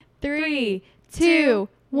3, 2,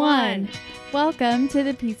 1. Welcome to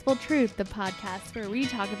The Peaceful Truth, the podcast where we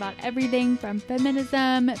talk about everything from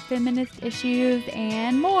feminism, feminist issues,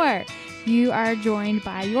 and more. You are joined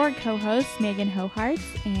by your co-hosts, Megan Hoharts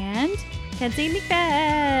and Kenzie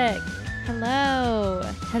McBeck. Hello.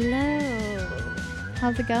 Hello.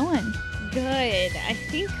 How's it going? Good. I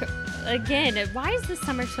think, again, why is the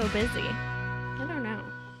summer so busy? I don't know.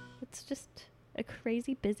 It's just a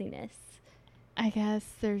crazy busyness. I guess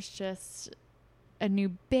there's just a new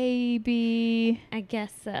baby. I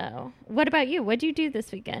guess so. What about you? What'd you do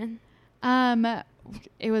this weekend?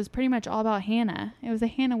 It was pretty much all about Hannah. It was a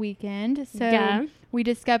Hannah weekend. So we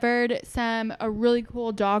discovered a really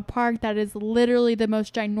cool dog park that is literally the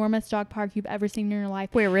most ginormous dog park you've ever seen in your life.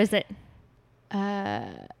 Where is it?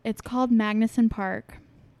 It's called Magnuson Park.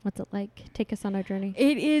 What's it like? Take us on a journey.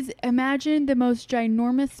 It is, imagine the most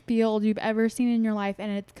ginormous field you've ever seen in your life,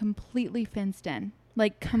 and it's completely fenced in.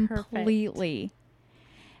 Like, completely. Perfect.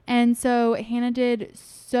 And so Hannah did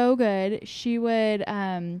so good. She would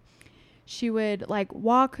like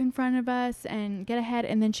walk in front of us and get ahead,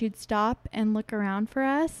 and then she'd stop and look around for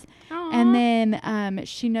us. Aww. And then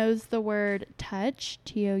she knows the word touch,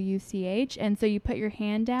 Touch, and so you put your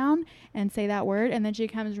hand down and say that word, and then she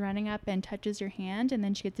comes running up and touches your hand, and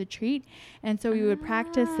then she gets a treat. And so we would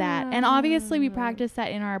practice that, and obviously we practice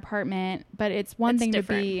that in our apartment, but it's one thing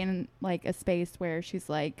different to be in like a space where she's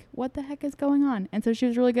like, what the heck is going on? And so she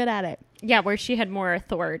was really good at it. Yeah, where she had more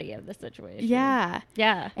authority of the situation. Yeah.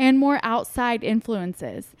 Yeah. And more outside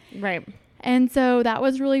influences. Right. And so that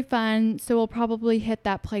was really fun. So we'll probably hit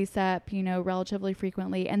that place up, relatively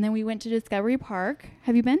frequently. And then we went to Discovery Park.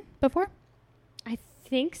 Have you been before? I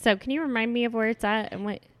think so. Can you remind me of where it's at and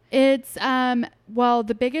what? It's,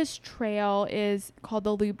 the biggest trail is called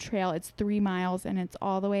the Loop Trail. It's 3 miles and it's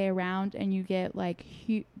all the way around, and you get like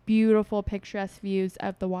beautiful picturesque views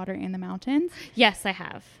of the water and the mountains. Yes, I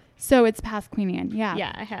have. So it's past Queen Anne. Yeah.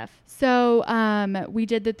 Yeah, I have. So, we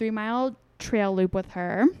did the 3-mile trail loop with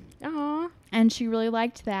her. Aww. And she really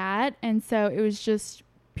liked that. And so it was just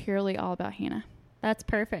purely all about Hannah. That's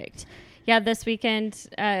perfect. Yeah, this weekend,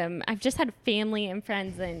 I've just had family and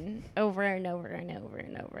friends in over and over and over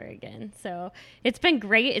and over again. So it's been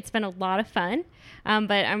great. It's been a lot of fun.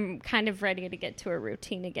 But I'm kind of ready to get to a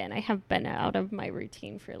routine again. I have been out of my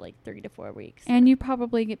routine for like 3 to 4 weeks. And you've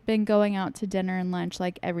probably been going out to dinner and lunch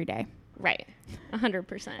like every day. Right.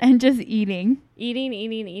 100%. And just eating.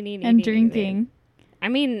 Eating. And drinking. I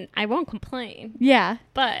mean, I won't complain. Yeah.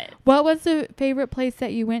 But what was the favorite place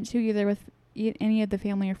that you went to, either with any of the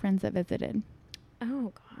family or friends that visited?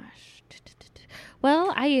 Oh, gosh.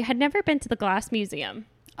 Well, I had never been to the Glass Museum.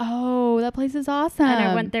 Oh, that place is awesome. And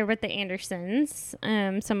I went there with the Andersons,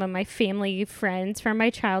 some of my family friends from my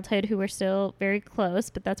childhood who were still very close,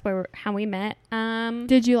 but that's how we met.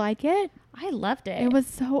 Did you like it? I loved it.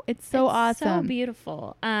 It's so awesome. So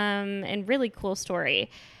beautiful. And really cool story.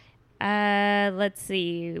 Let's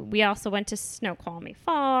see. We also went to Snoqualmie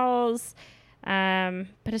Falls.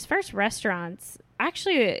 But as far as restaurants,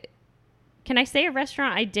 actually, can I say a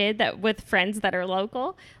restaurant I did that with friends that are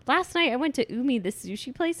local? Last night I went to Umi, the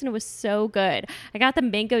sushi place, and it was so good. I got the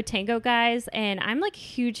Mango Tango guys, and I'm like a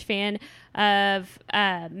huge fan of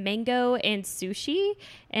mango and sushi.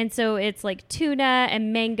 And so it's like tuna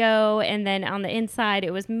and mango, and then on the inside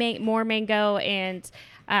it was more mango and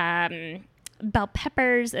bell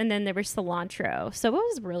peppers, and then there was cilantro. So it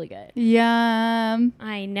was really good. Yum.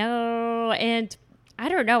 I know. And I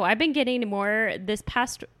don't know, I've been getting more this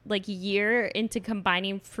past like year into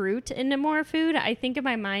combining fruit into more food. I think in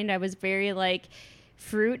my mind I was very like,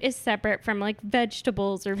 fruit is separate from like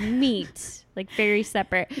vegetables or meat, like very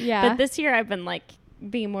separate. Yeah. But this year I've been like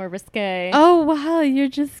being more risque. Oh, wow. You're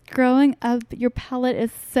just growing up. Your palate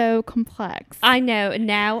is so complex. I know.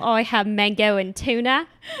 Now I have mango and tuna.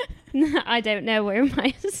 I don't know where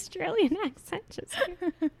my Australian accent just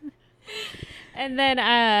came. And then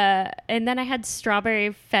I had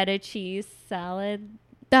strawberry feta cheese salad.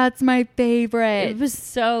 That's my favorite. It was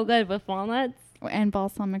so good with walnuts. And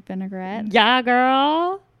balsamic vinaigrette. Yeah,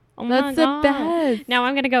 girl. Oh, that's the best. Now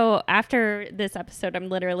I'm going to go, after this episode, I'm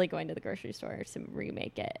literally going to the grocery store to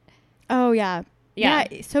remake it. Oh, yeah. Yeah,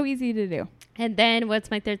 so easy to do. And then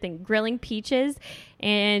what's my third thing? Grilling peaches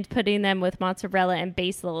and putting them with mozzarella and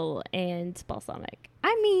basil and balsamic.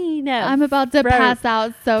 I mean, I'm about to pass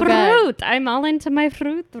out. So fruit. Good. I'm all into my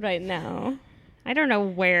fruit right now. I don't know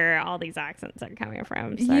where all these accents are coming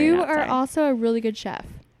from. You are also a really good chef.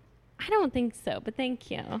 I don't think so, but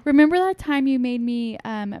thank you. Remember that time you made me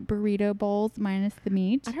burrito bowls minus the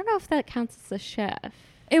meat? I don't know if that counts as a chef.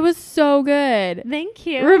 It was so good. Thank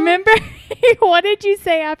you. Remember, what did you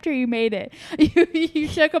say after you made it? You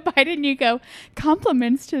took a bite and you go,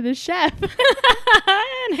 compliments to the chef.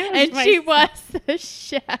 And she was the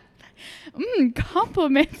chef.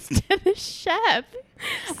 Compliments to the chef.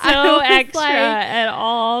 So extra at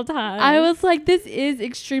all times. I was like, this is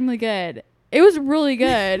extremely good. It was really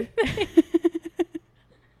good.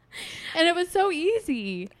 And it was so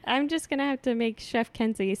easy. I'm just going to have to make Chef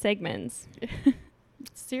Kenzie segments.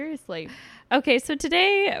 Seriously. Okay, so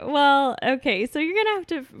today, so you're going to have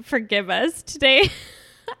to forgive us today.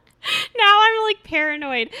 Now I'm like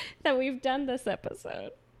paranoid that we've done this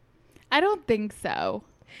episode. I don't think so.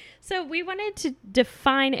 So we wanted to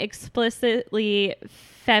define explicitly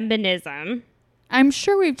feminism. I'm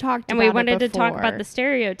sure we've talked about it before. And we wanted to talk about the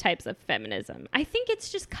stereotypes of feminism. I think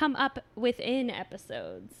it's just come up within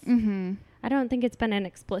episodes. Mm-hmm. I don't think it's been an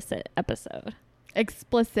explicit episode.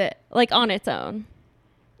 Explicit. Like on its own.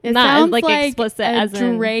 It Not sounds like explicit a as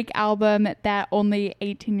in Drake album that only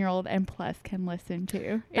 18-year-old and plus can listen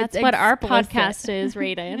to. That's It's what our explicit. podcast is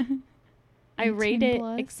rated. I rate it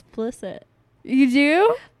plus? explicit. You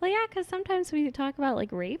do? Well, yeah, because sometimes we talk about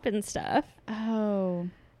like rape and stuff. Oh.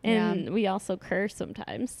 And we also curse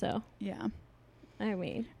sometimes. So, yeah. I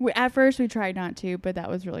mean. At first we tried not to, but that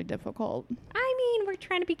was really difficult. I mean, we're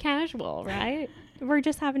trying to be casual, right? We're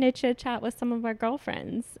just having a chit chat with some of our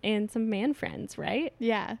girlfriends and some man friends, right?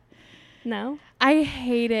 Yeah. No? I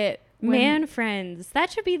hate it. Man friends.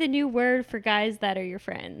 That should be the new word for guys that are your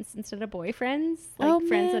friends instead of boyfriends. Like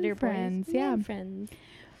friends that are your friends. boys. Yeah. Man friends.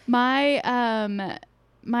 My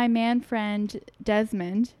man friend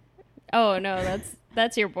Desmond. Oh no,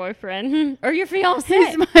 that's your boyfriend or your fiance.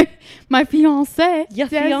 He's my fiance. Your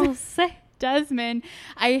fiance. Desmond.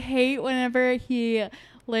 I hate whenever he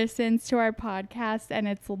listens to our podcast and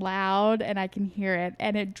it's loud and I can hear it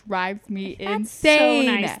and it drives me insane.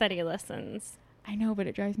 So nice that he listens. I know, but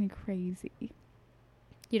it drives me crazy.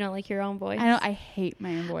 You don't like your own voice? I hate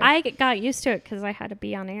my own voice. I got used to it because I had to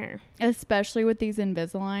be on air. Especially with these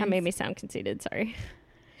Invisalign. That made me sound conceited. Sorry.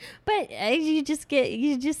 But you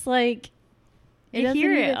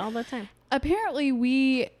hear it all the time. Apparently,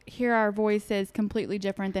 we hear our voices completely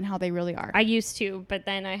different than how they really are. I used to, but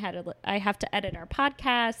then I have to edit our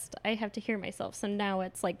podcast. I have to hear myself. So now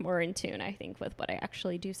it's like more in tune, I think, with what I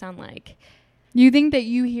actually do sound like. You think that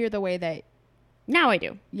you hear the way that... Now I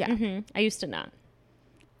do. Yeah. Mm-hmm. I used to not.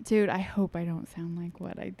 Dude, I hope I don't sound like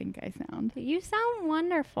what I think I sound. You sound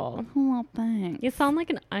wonderful. Oh, well, thanks. You sound like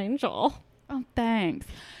an angel. Oh, thanks.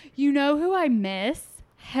 You know who I miss?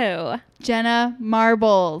 Who? Jenna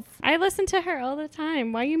Marbles. I listen to her all the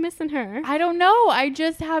time. Why are you missing her? I don't know. I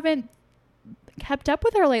just haven't kept up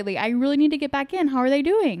with her lately. I really need to get back in. How are they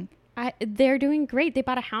doing? They're doing great. They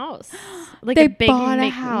bought a house. Like they a big bought a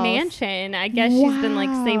house. mansion. I guess she's been like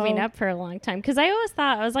saving up for a long time. Because I always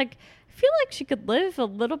thought, I was like, I feel like she could live a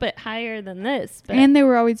little bit higher than this. But and they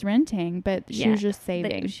were always renting, but she was just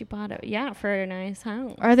saving. She bought it, for a nice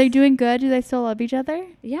house. Are they doing good? Do they still love each other?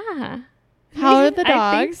 Yeah. How are the dogs?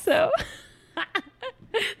 I think so.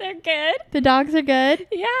 They're good. The dogs are good?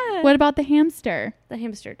 Yeah. What about the hamster? The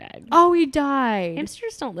hamster died. Oh, he died.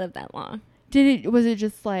 Hamsters don't live that long. Was it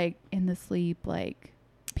just like in the sleep, like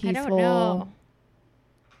peaceful?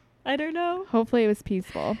 I don't know. Hopefully it was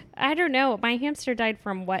peaceful. I don't know. My hamster died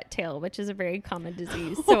from wet tail, which is a very common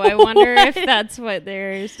disease. So I wonder if that's what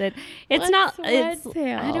theirs did. It's not. It's.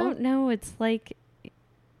 Tail? I don't know. It's like.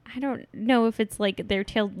 I don't know if it's like their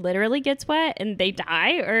tail literally gets wet and they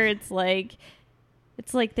die, or it's like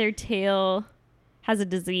their tail has a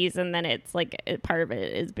disease and then it's like part of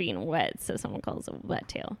it is being wet, so someone calls it wet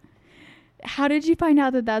tail. How did you find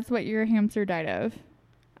out that that's what your hamster died of?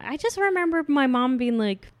 I just remember my mom being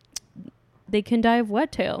like, they can die of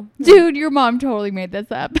wet tail. Dude, your mom totally made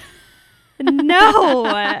this up.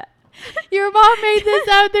 No. Your mom made this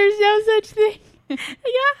up. There's no such thing.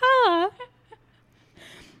 Yeah.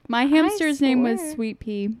 My hamster's name was Sweet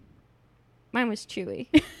Pea. Mine was Chewy.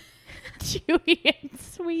 Chewy and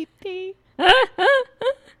Sweet Pea.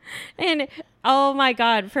 And oh my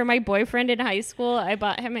God, for my boyfriend in high school, I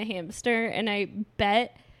bought him a hamster and I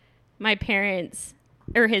bet my parents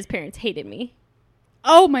or his parents hated me.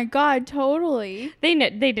 Oh my God, totally. They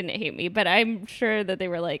didn't hate me, but I'm sure that they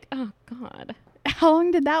were like, oh God. How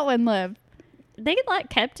long did that one live? They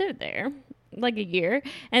kept it there. Like a year.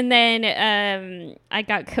 And then I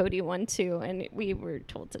got Cody one too, and we were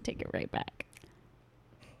told to take it right back.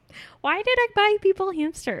 Why did I buy people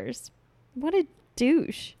hamsters? What a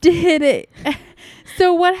douche. Did it?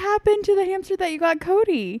 So what happened to the hamster that you got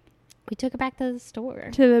Cody? We took it back to the store.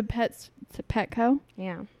 To Petco?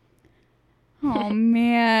 Yeah. Oh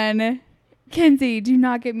man. Kenzie, do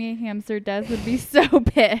not get me a hamster. Des would be so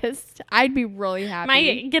pissed. I'd be really happy.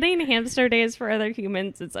 My getting hamster days for other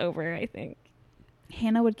humans is over, I think.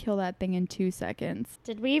 Hannah would kill that thing in 2 seconds.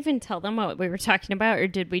 Did we even tell them what we were talking about, or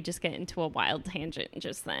did we just get into a wild tangent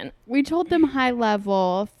just then? We told them high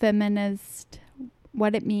level, feminist,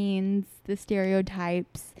 what it means, the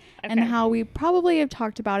stereotypes, and how we probably have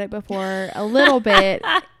talked about it before a little bit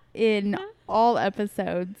in all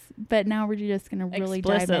episodes, but now we're just going to really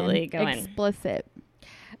dive in. Go in. Explicit.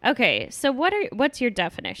 Okay, so what's your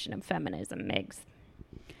definition of feminism, Migs?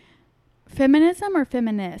 Feminism or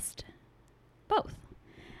feminist? Both.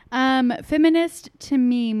 Feminist to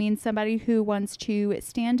me means somebody who wants to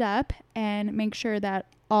stand up and make sure that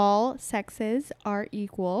all sexes are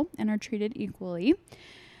equal and are treated equally.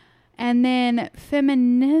 And then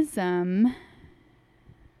feminism,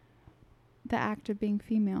 the act of being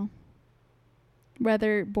female,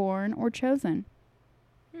 whether born or chosen.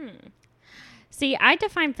 See, I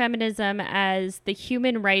define feminism as the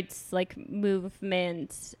human rights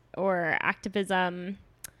movement or activism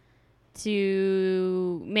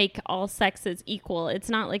to make all sexes equal. It's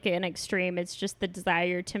not like an extreme. It's just the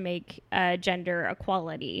desire to make gender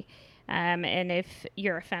equality. And if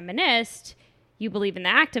you're a feminist, you believe in the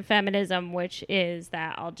act of feminism, which is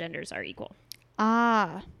that all genders are equal.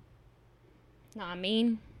 Ah. Know what I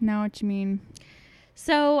mean? Know what you mean.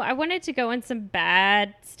 So I wanted to go in some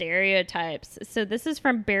bad stereotypes. So this is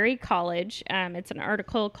from Berry College. It's an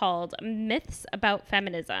article called Myths About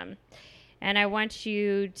Feminism. And I want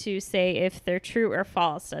you to say if they're true or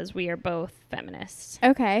false, as we are both feminists.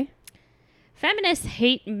 Okay. Feminists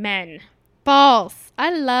hate men. False. I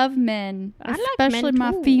love men. Especially like men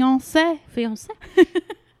my too. fiance.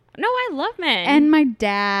 No, I love men. And my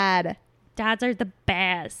dad. Dads are the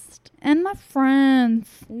best. And my friends.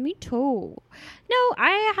 Me too. No,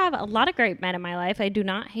 I have a lot of great men in my life. I do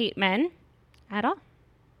not hate men at all.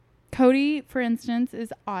 Cody, for instance,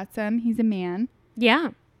 is awesome. He's a man. Yeah.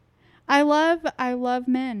 I love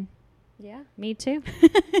men. Yeah, me too.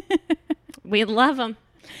 We love them.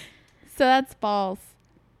 So that's false.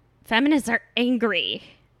 Feminists are angry.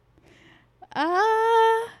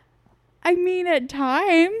 I mean, at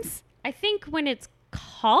times. I think when it's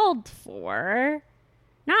called for,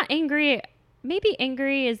 not angry. Maybe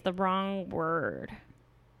angry is the wrong word.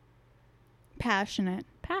 Passionate.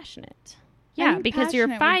 Yeah, because you're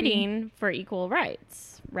passionate fighting for equal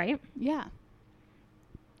rights, right? Yeah.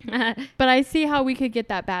 But I see how we could get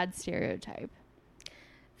that bad stereotype.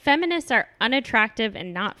 Feminists are unattractive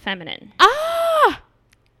and not feminine. Ah!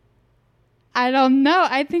 I don't know.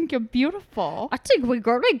 I think you're beautiful. I think we're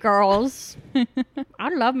girly girls. I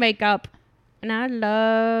love makeup and I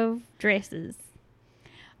love dresses.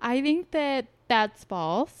 I think that that's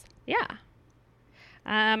false. Yeah.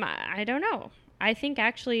 I don't know. I think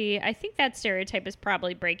that stereotype is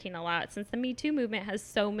probably breaking a lot since the Me Too movement has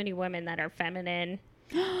so many women that are feminine.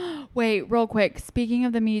 Wait, real quick. Speaking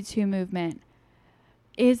of the Me Too movement,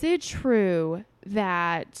 is it true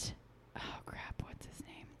that, oh crap, what's his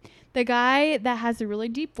name? The guy that has a really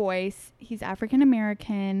deep voice, he's African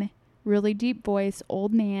American, really deep voice,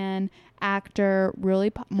 old man, actor,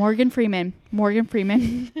 Morgan Freeman.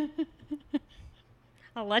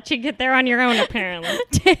 I'll let you get there on your own, apparently.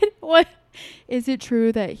 What? Is it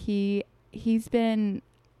true that he's been,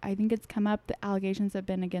 I think it's come up, the allegations have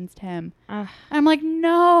been against him. I'm like,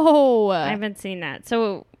 no. I haven't seen that.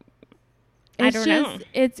 So I don't know.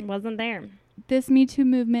 It wasn't there. This Me Too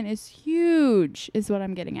movement is huge, is what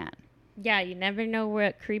I'm getting at. Yeah, you never know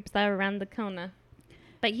what creeps out around the corner.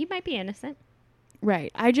 But he might be innocent.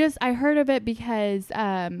 Right. I heard of it because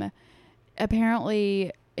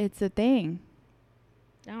apparently it's a thing.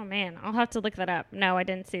 Oh, man. I'll have to look that up. No, I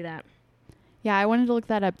didn't see that. Yeah, I wanted to look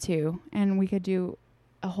that up, too. And we could do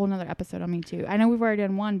a whole nother episode on Me Too. I know we've already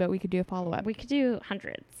done one, but we could do a follow-up. We could do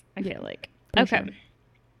hundreds, I feel like. Okay. Sure.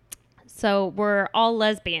 So we're all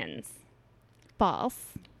lesbians. False.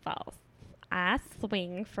 I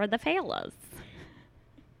swing for the fellas.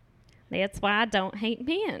 That's why I don't hate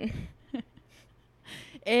men.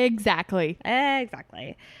 Exactly.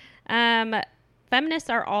 Feminists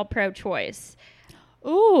are all pro-choice.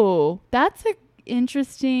 Ooh, that's a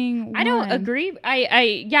interesting one. I don't agree.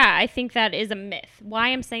 I think that is a myth. Why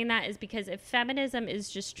I'm saying that is because if feminism is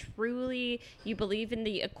just truly, you believe in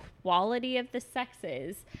the equality of the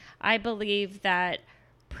sexes, I believe that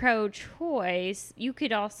pro-choice, you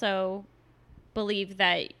could also believe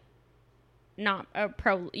that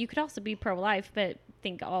you could also be pro-life, but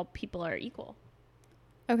think all people are equal.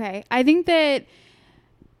 Okay. I think that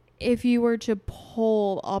if you were to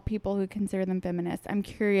poll all people who consider them feminists, I'm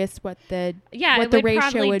curious what the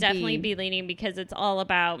ratio would definitely be leaning because it's all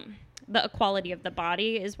about the equality of the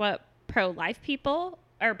body is what pro-life people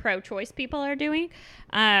or pro-choice people are doing.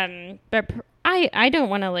 But I don't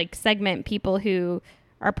want to like segment people who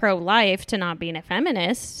are pro-life to not being a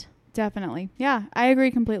feminist. Definitely. Yeah, I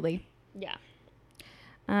agree completely. Yeah.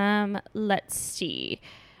 Let's see.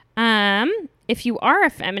 If you are a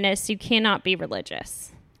feminist, you cannot be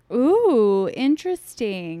religious. Ooh,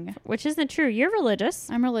 interesting. Which isn't true. You're religious.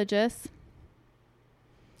 I'm religious.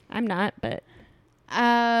 I'm not, but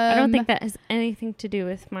I don't think that has anything to do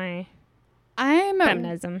with my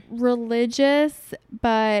feminism. Religious,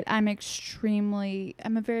 but I'm a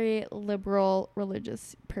very liberal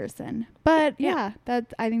religious person. But yeah,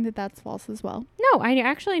 I think that's false as well. No, I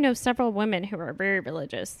actually know several women who are very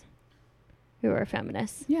religious, who are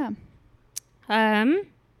feminists. Yeah.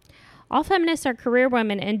 All feminists are career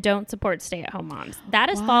women and don't support stay-at-home moms. That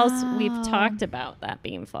is false. We've talked about that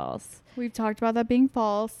being false. We've talked about that being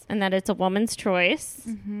false. And that it's a woman's choice.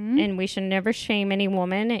 Mm-hmm. And we should never shame any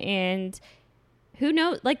woman. And who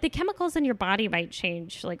knows? Like, the chemicals in your body might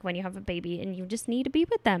change, like, when you have a baby. And you just need to be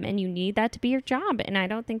with them. And you need that to be your job. And I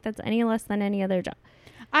don't think that's any less than any other job.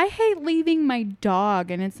 I hate leaving my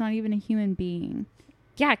dog, and it's not even a human being.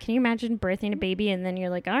 Yeah, can you imagine birthing a baby and then you're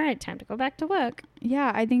like, all right, time to go back to work?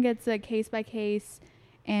 Yeah, I think it's a case-by-case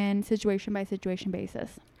and situation-by-situation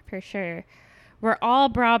basis. For sure. We're all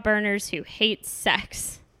bra burners who hate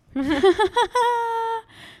sex.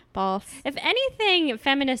 False. If anything,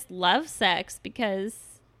 feminists love sex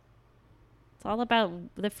because it's all about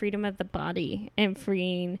the freedom of the body and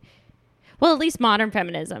freeing, well, at least modern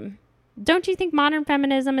feminism. Don't you think modern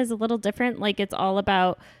feminism is a little different? Like, it's all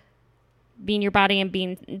about being your body and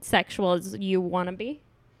being sexual as you want to be?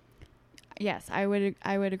 Yes, I would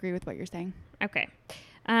agree with what you're saying. Okay.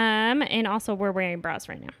 And also we're wearing bras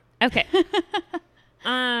right now. Okay.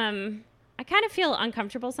 I kind of feel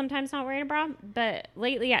uncomfortable sometimes not wearing a bra, but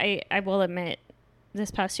lately I will admit this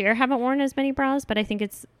past year I haven't worn as many bras, but I think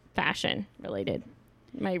it's fashion related,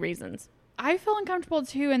 my reasons. I feel uncomfortable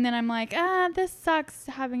too, and then I'm like, this sucks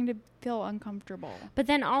having to feel uncomfortable. But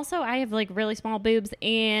then also I have like really small boobs,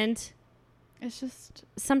 and it's just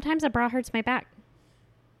sometimes a bra hurts my back.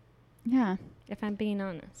 Yeah. If I'm being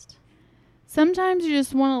honest. Sometimes you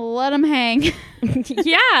just want to let them hang.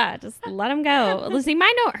 Yeah, just let them go. Listen,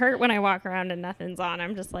 mine don't hurt when I walk around and nothing's on.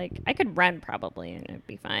 I'm just like, I could run probably and it'd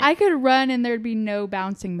be fine. I could run and there'd be no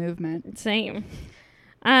bouncing movement. Same.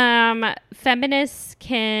 Feminists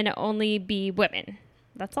can only be women.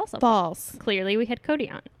 That's also false. Clearly, we had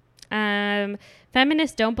Cody on.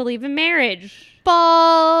 Feminists don't believe in marriage.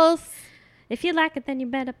 False. If you like it, then you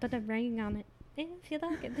better put a ring on it. If you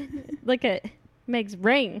like it, then look at Meg's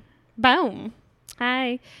ring. Boom.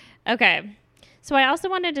 Hi. Okay. So I also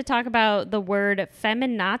wanted to talk about the word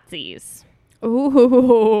feminazis.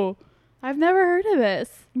 Ooh. I've never heard of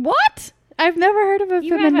this. What? I've never heard of a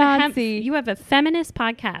feminazi. You have a feminist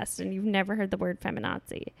podcast and you've never heard the word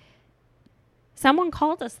feminazi. Someone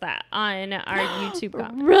called us that on our YouTube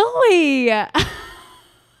comment. Really?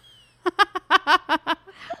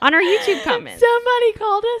 On our YouTube comments. Somebody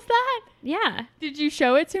called us that? Yeah. Did you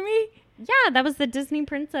show it to me? Yeah, that was the Disney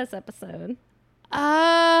Princess episode.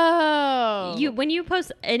 Oh. When you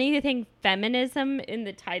post anything feminism in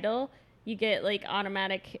the title, you get like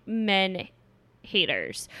automatic men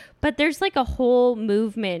haters. But there's like a whole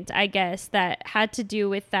movement, I guess, that had to do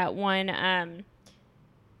with that one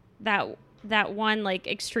that one like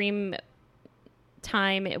extreme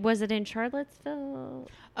time. Was it in Charlottesville?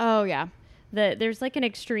 Oh yeah. There's like an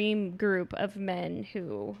extreme group of men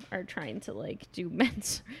who are trying to like do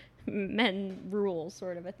men rule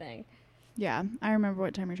sort of a thing. Yeah, I remember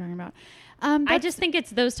what time you're talking about. I just think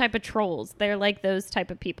it's those type of trolls. They're like those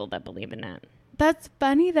type of people that believe in that. That's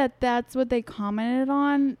funny that's what they commented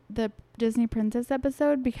on the Disney Princess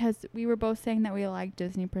episode, because we were both saying that we like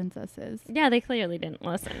Disney princesses. Yeah, they clearly didn't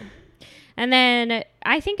listen. And then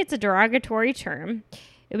I think it's a derogatory term.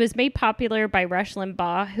 It was made popular by Rush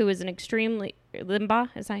Limbaugh, who is an extremely...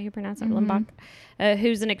 Limbaugh? Is that how you pronounce it? Mm-hmm. Limbaugh?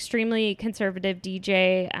 Who's an extremely conservative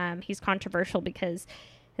DJ. He's controversial because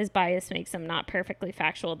his bias makes him not perfectly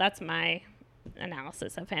factual. That's my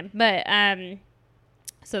analysis of him. But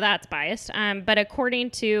so that's biased. But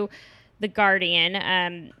according to The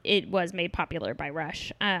Guardian, it was made popular by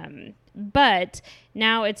Rush. But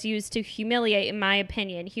now it's used to humiliate, in my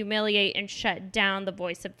opinion, and shut down the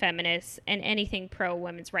voice of feminists and anything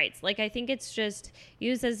pro-women's rights. Like, I think it's just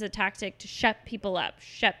used as a tactic to shut people up,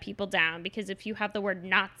 shut people down. Because if you have the word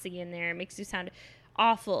Nazi in there, it makes you sound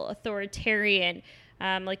awful, authoritarian,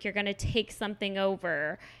 like you're going to take something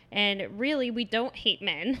over. And really, we don't hate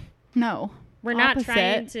men. No. We're not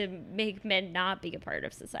trying to make men not be a part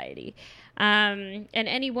of society. And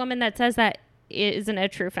any woman that says that isn't a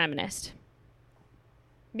true feminist.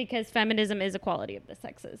 Because feminism is equality of the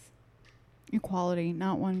sexes. Equality,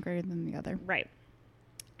 not one greater than the other. Right.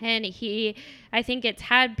 And I think it's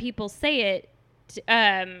had people say it.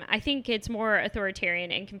 I think it's more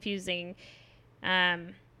authoritarian and confusing.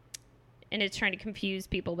 And it's trying to confuse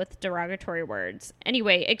people with derogatory words.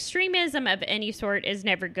 Anyway, extremism of any sort is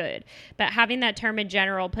never good. But having that term in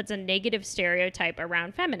general puts a negative stereotype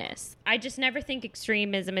around feminists. I just never think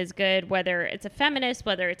extremism is good, whether it's a feminist,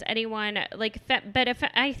 whether it's anyone.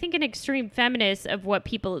 I think an extreme feminist of what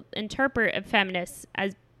people interpret of feminists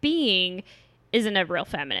as being isn't a real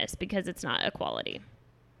feminist because it's not equality.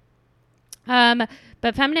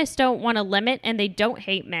 But feminists don't want to limit and they don't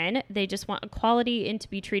hate men. They just want equality and to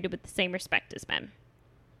be treated with the same respect as men.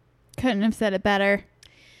 Couldn't have said it better.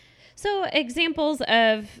 So examples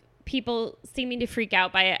of people seeming to freak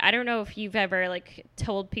out by it. I don't know if you've ever like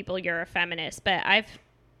told people you're a feminist, but I've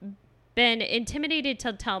been intimidated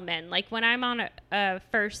to tell men. Like when I'm on a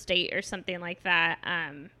first date or something like that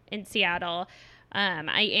in Seattle,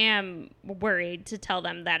 I am worried to tell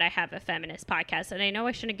them that I have a feminist podcast. And I know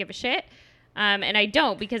I shouldn't give a shit. And I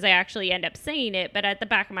don't because I actually end up saying it. But at the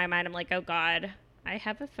back of my mind, I'm like, oh, God, I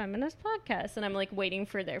have a feminist podcast. And I'm like waiting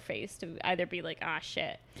for their face to either be like, ah,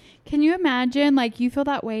 shit. Can you imagine, like, you feel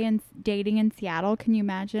that way in dating in Seattle? Can you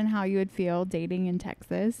imagine how you would feel dating in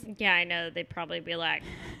Texas? Yeah, I know. They'd probably be like,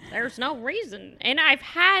 there's no reason. And I've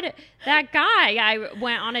had that guy I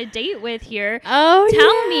went on a date with here tell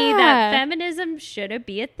me that feminism shouldn't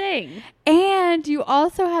be a thing. And you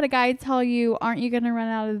also had a guy tell you, aren't you going to run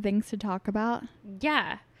out of things to talk about?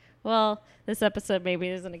 Yeah. Well, this episode maybe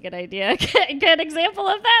isn't a good idea. Good example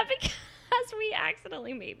of that because we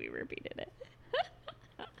accidentally maybe repeated it.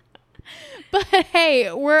 But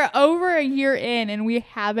hey, we're over a year in and we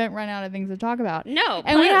haven't run out of things to talk about. No.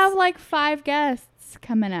 And we have like 5 guests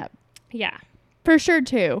coming up. Yeah. For sure,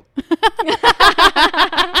 2.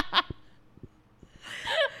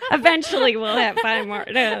 Eventually we'll have 5 more.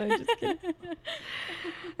 No, I'm just kidding.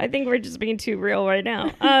 I think we're just being too real right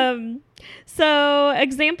now. So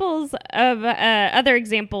examples of other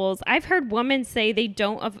examples. I've heard women say they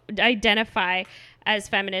don't identify as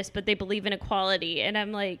feminists, but they believe in equality. And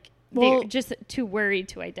I'm like, they're just too worried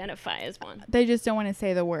to identify as one. They just don't want to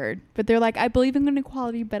say the word. But they're like, I believe in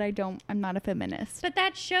equality, but I'm not a feminist. But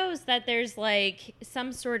that shows that there's like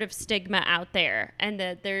some sort of stigma out there and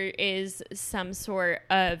that there is some sort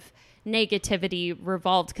of negativity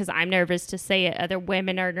revolved because I'm nervous to say it. Other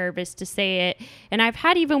women are nervous to say it. And I've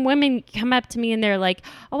had even women come up to me and they're like,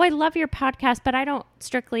 oh, I love your podcast, but I don't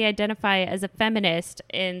strictly identify as a feminist.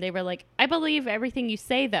 And they were like, I believe everything you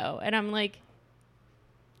say, though. And I'm like,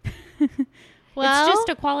 well, it's just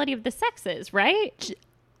equality of the sexes, right?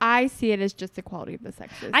 I see it as just equality of the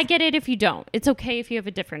sexes. I get it if you don't. It's okay if you have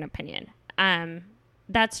a different opinion.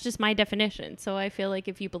 That's just my definition. So I feel like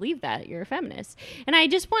if you believe that, you're a feminist. And I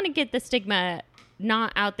just want to get the stigma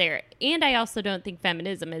not out there. And I also don't think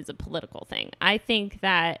feminism is a political thing. I think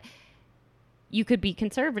that you could be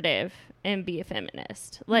conservative and be a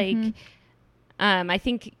feminist. Like, I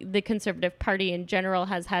think the Conservative Party in general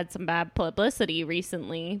has had some bad publicity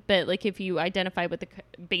recently. But like, if you identify with the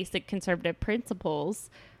basic conservative principles,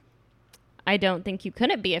 I don't think you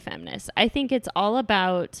couldn't be a feminist. I think it's all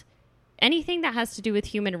about anything that has to do with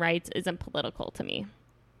human rights isn't political to me.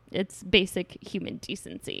 It's basic human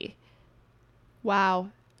decency. Wow.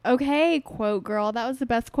 Okay, quote girl. That was the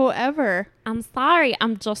best quote ever. I'm sorry.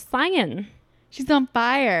 I'm just saying. She's on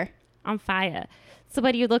fire. On fire. So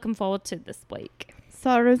what are you looking forward to this week?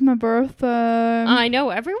 Saturday's my birthday. I know.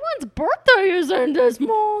 Everyone's birthday is in this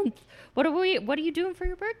month. What are you doing for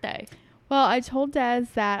your birthday? Well, I told Des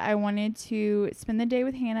that I wanted to spend the day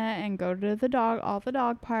with Hannah and go to all the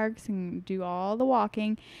dog parks and do all the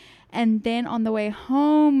walking. And then on the way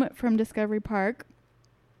home from Discovery Park,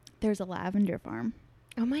 there's a lavender farm.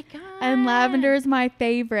 Oh my God. And lavender is my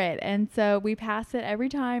favorite. And so we pass it every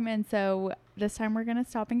time. And so this time we're going to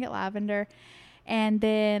stop and get lavender. And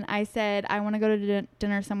then I said, I want to go to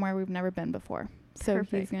dinner somewhere we've never been before. So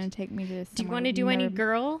Perfect. He's going to take me to somewhere. Do you want to do any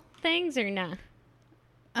girl things or not?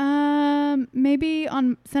 Maybe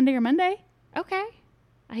on Sunday or Monday. Okay.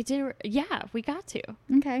 Yeah, we got to.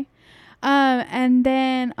 Okay. And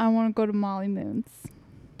then I want to go to Molly Moon's.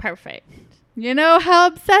 Perfect. You know how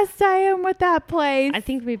obsessed I am with that place. I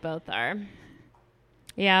think we both are.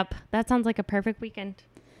 Yep. That sounds like a perfect weekend.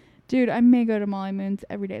 Dude, I may go to Molly Moon's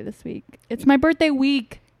every day this week. It's my birthday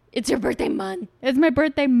week. It's your birthday month. It's my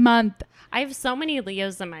birthday month. I have so many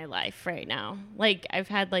Leos in my life right now. Like, I've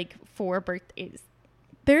had like 4 birthdays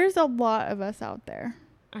There's a lot of us out there.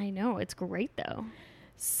 I know. It's great, though.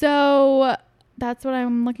 So that's what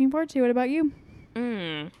I'm looking forward to. What about you?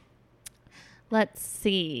 Let's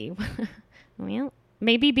see. Well,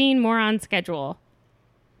 maybe being more on schedule.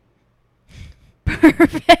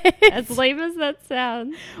 Perfect. As lame as that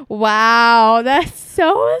sounds. Wow, that's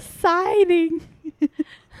so exciting.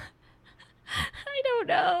 I don't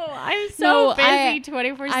know. I'm so busy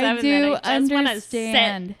 24/7. I do that I just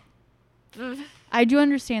understand. I do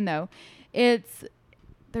understand, though.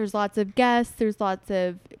 There's lots of guests. There's lots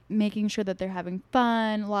of making sure that they're having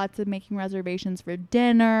fun. Lots of making reservations for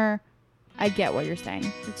dinner. I get what you're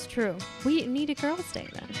saying. It's true. We need a girls' day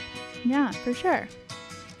then. Yeah, for sure.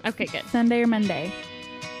 Okay, good. Sunday or Monday.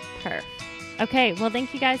 Perfect. Okay, well,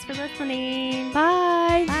 thank you guys for listening.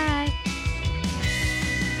 Bye. Bye.